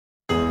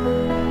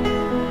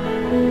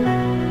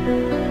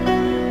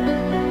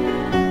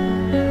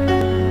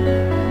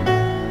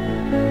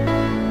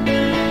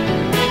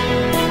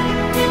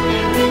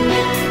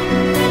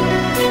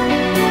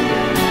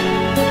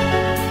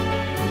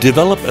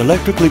develop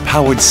electrically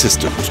powered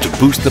systems to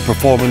boost the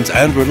performance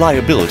and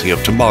reliability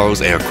of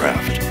tomorrow's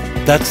aircraft.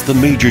 That's the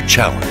major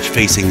challenge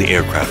facing the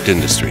aircraft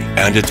industry,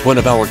 and it's one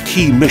of our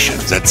key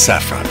missions at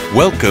Safran.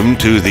 Welcome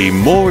to the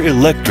more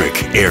electric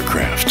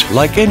aircraft.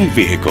 Like any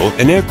vehicle,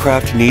 an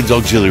aircraft needs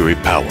auxiliary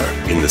power,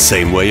 in the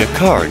same way a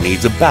car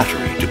needs a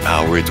battery to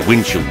power its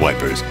windshield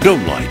wipers,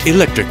 dome light,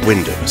 electric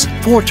windows.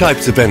 4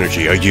 types of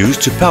energy are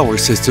used to power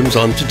systems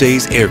on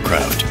today's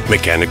aircraft: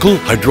 mechanical,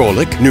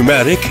 hydraulic,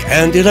 pneumatic,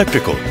 and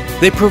electrical.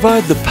 They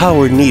provide the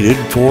power needed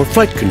for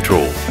flight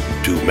control,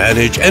 to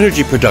manage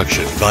energy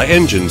production by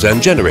engines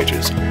and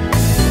generators,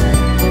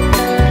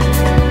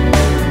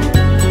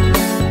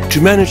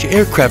 to manage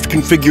aircraft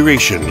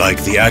configuration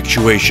like the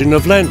actuation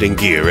of landing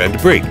gear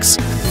and brakes,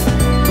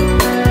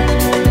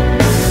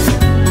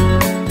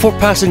 for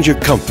passenger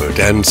comfort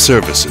and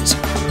services,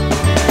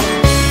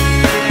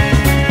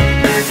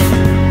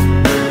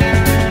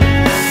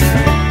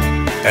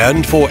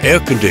 and for air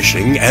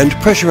conditioning and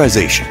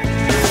pressurization.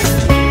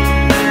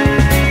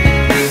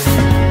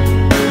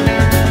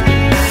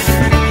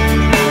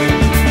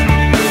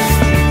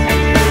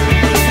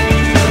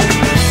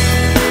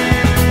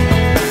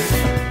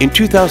 In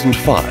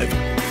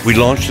 2005, we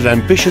launched an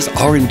ambitious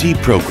R&D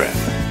program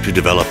to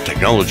develop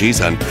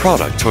technologies and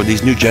products for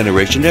these new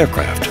generation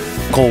aircraft,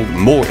 called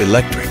More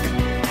Electric.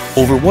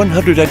 Over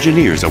 100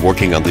 engineers are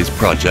working on these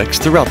projects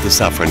throughout the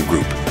Safran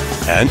Group,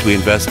 and we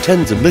invest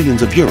tens of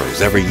millions of euros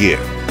every year.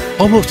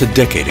 Almost a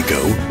decade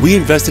ago, we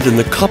invested in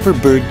the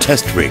Copperbird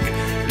test rig,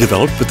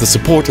 developed with the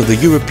support of the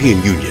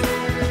European Union.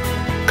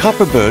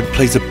 Copperbird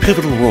plays a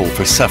pivotal role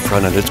for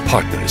Safran and its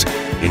partners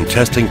in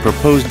testing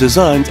proposed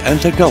designs and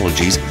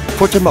technologies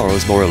for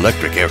tomorrow's more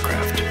electric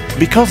aircraft.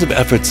 Because of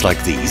efforts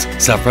like these,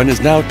 Safran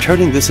is now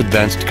turning this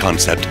advanced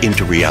concept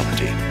into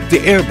reality. The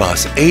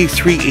Airbus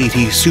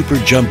A380 Super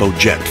Jumbo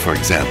Jet, for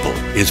example,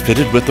 is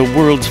fitted with the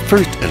world's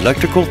first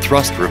electrical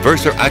thrust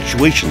reverser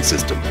actuation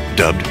system,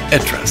 dubbed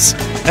ETRAS.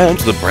 And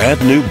the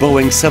brand new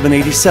Boeing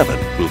 787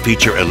 will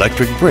feature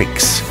electric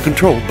brakes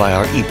controlled by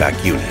our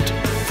EBAC unit.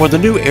 For the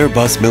new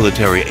Airbus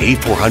military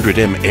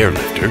A400M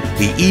airlifter,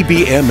 the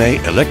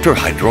EBMA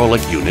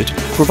electro-hydraulic unit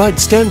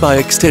provides standby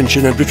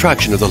extension and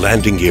retraction of the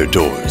landing gear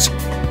doors.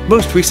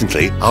 Most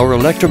recently, our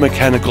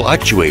electromechanical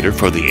actuator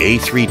for the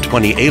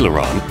A320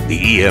 aileron, the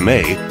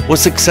EMA,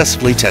 was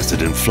successfully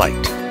tested in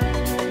flight.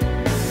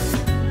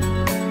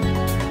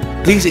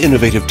 These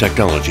innovative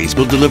technologies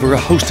will deliver a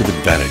host of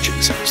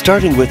advantages,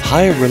 starting with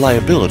higher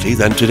reliability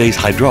than today's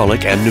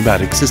hydraulic and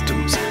pneumatic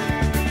systems.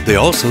 They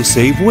also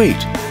save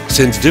weight,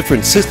 since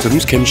different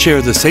systems can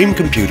share the same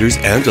computers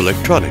and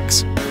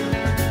electronics.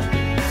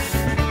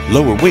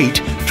 Lower weight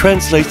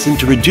translates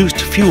into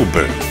reduced fuel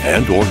burn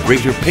and/or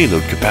greater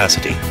payload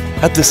capacity.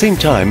 At the same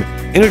time,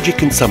 energy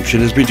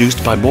consumption is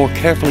reduced by more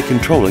carefully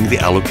controlling the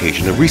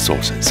allocation of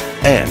resources.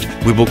 And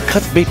we will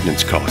cut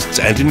maintenance costs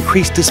and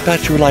increase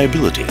dispatch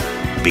reliability,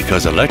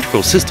 because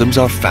electrical systems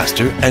are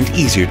faster and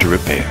easier to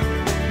repair.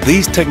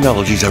 These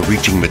technologies are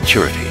reaching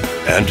maturity,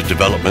 and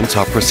developments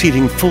are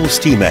proceeding full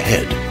steam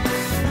ahead.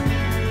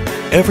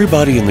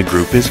 Everybody in the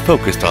group is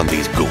focused on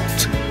these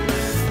goals,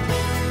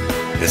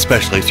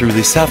 especially through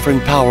the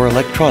Safran Power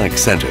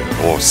Electronics Center,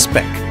 or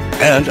SPEC,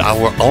 and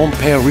our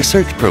Ampere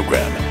research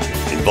program,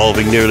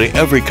 involving nearly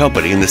every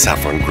company in the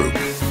Safran Group.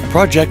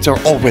 Projects are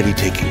already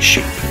taking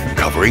shape,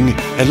 covering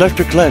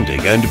electric landing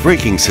and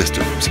braking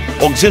systems,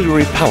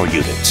 auxiliary power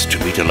units to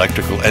meet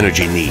electrical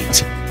energy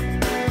needs,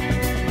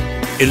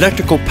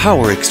 electrical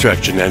power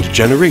extraction and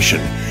generation,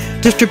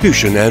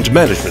 distribution and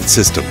management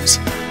systems,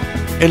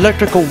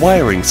 electrical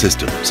wiring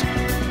systems,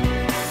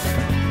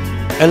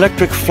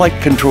 electric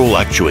flight control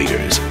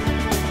actuators,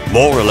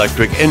 more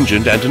electric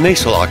engine and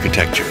nacelle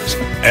architectures,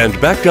 and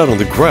back down on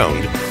the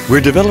ground,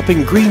 we're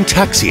developing green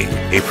taxiing,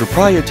 a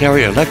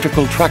proprietary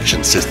electrical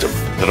traction system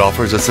that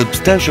offers a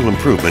substantial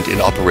improvement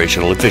in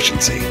operational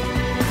efficiency.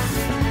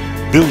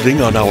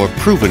 Building on our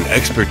proven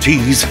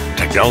expertise,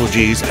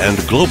 technologies,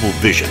 and global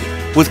vision,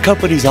 with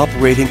companies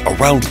operating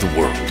around the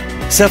world,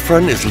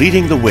 Safran is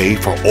leading the way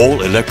for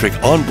all-electric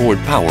onboard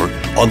power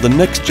on the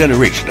next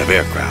generation of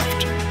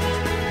aircraft.